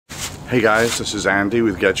Hey guys, this is Andy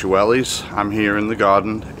with Get Your Wellies. I'm here in the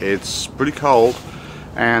garden. It's pretty cold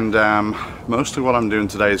and mostly what I'm doing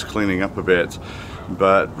today is cleaning up a bit.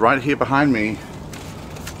 But right here behind me,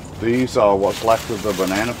 these are what's left of the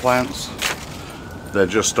banana plants. They're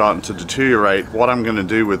just starting to deteriorate. What I'm going to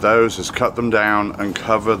do with those is cut them down and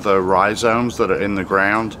cover the rhizomes that are in the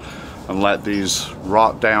ground and let these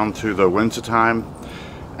rot down through the winter time.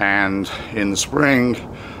 And in the spring,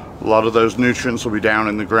 a lot of those nutrients will be down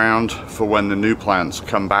in the ground for when the new plants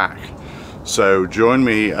come back. So join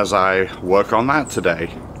me as I work on that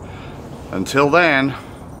today. Until then,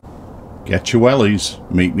 get your wellies,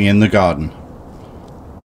 meet me in the garden.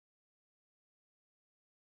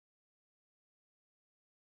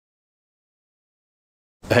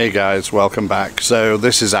 Hey guys, welcome back. So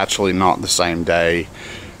this is actually not the same day.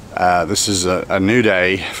 This is a new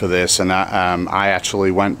day for this, and I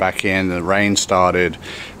actually went back in. The rain started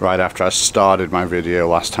right after I started my video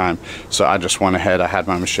last time, so I just went ahead. I had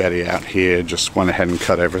my machete out here, just went ahead and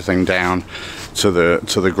cut everything down to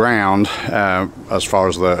the ground as far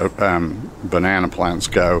as the banana plants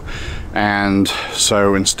go. And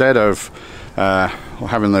so instead of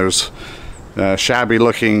having those shabby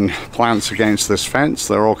looking plants against this fence,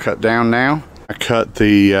 they're all cut down now. I cut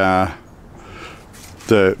the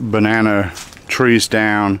banana trees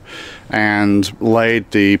down and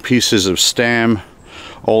laid the pieces of stem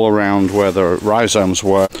all around where the rhizomes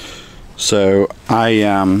were. So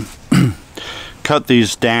I cut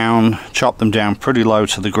these down, chopped them down pretty low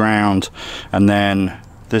to the ground, and then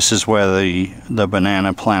this is where the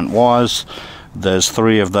banana plant was. There's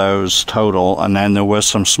 3 of those total, and then there were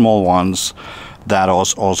some small ones that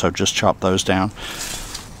also just chopped those down.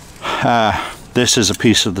 This is a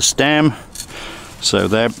piece of the stem. So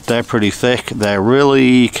they're pretty thick. They're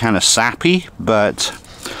really kind of sappy, but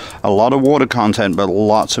a lot of water content, but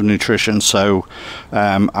lots of nutrition. So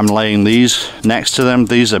I'm laying these next to them.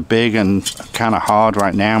 These are big and kind of hard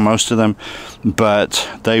right now, most of them, but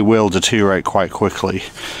they will deteriorate quite quickly.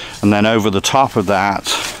 And then over the top of that,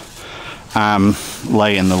 I'm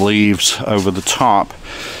laying the leaves over the top.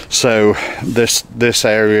 So this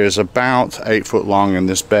area is about 8 foot long in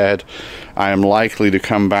this bed. I am likely to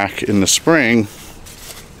come back in the spring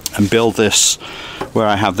and build this where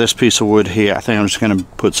I have this piece of wood here. I think I'm just going to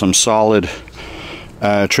put some solid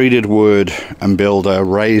treated wood and build a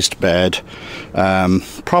raised bed,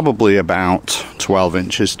 probably about 12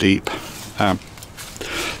 inches deep.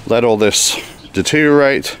 Let all this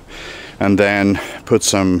deteriorate and then put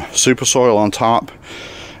some super soil on top,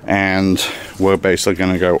 and we're basically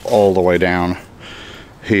going to go all the way down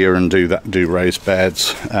here and do raised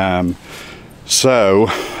beds. So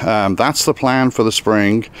that's the plan for the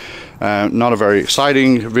spring. Not a very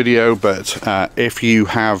exciting video, but if you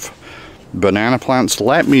have banana plants,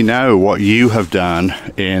 let me know what you have done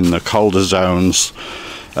in the colder zones,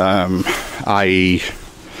 i.e.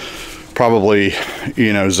 probably,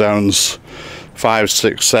 you know, zones 5,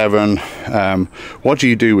 6, 7. What do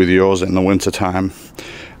you do with yours in the winter time?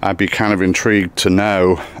 I'd be kind of intrigued to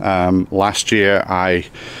know. Last year I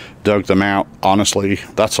dug them out. Honestly,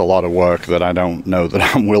 that's a lot of work that I don't know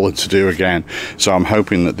that I'm willing to do again. So I'm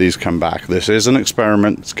hoping that these come back. This is an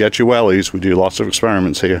experiment. It's Get Your Wellies. We do lots of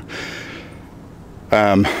experiments here.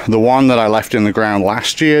 The one that I left in the ground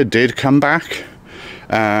last year did come back,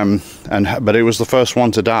 but it was the first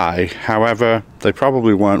one to die. However, they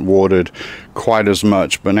probably weren't watered quite as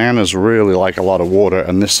much. Bananas really like a lot of water,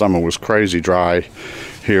 and this summer was crazy dry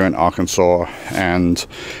here in Arkansas, and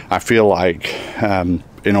I feel like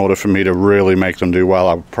in order for me to really make them do well,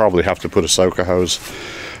 I would probably have to put a soaker hose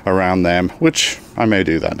around them, which I may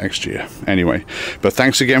do that next year. Anyway, but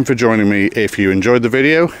thanks again for joining me. If you enjoyed the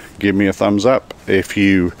video, give me a thumbs up. If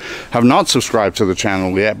you have not subscribed to the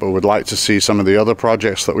channel yet but would like to see some of the other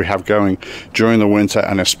projects that we have going during the winter,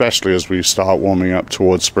 and especially as we start warming up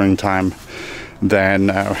towards springtime, then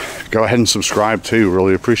go ahead and subscribe too.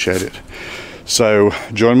 Really appreciate it. So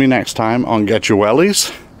join me next time on Get Your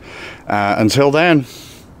Wellies. Until then,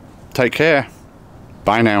 take care.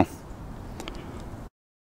 Bye now.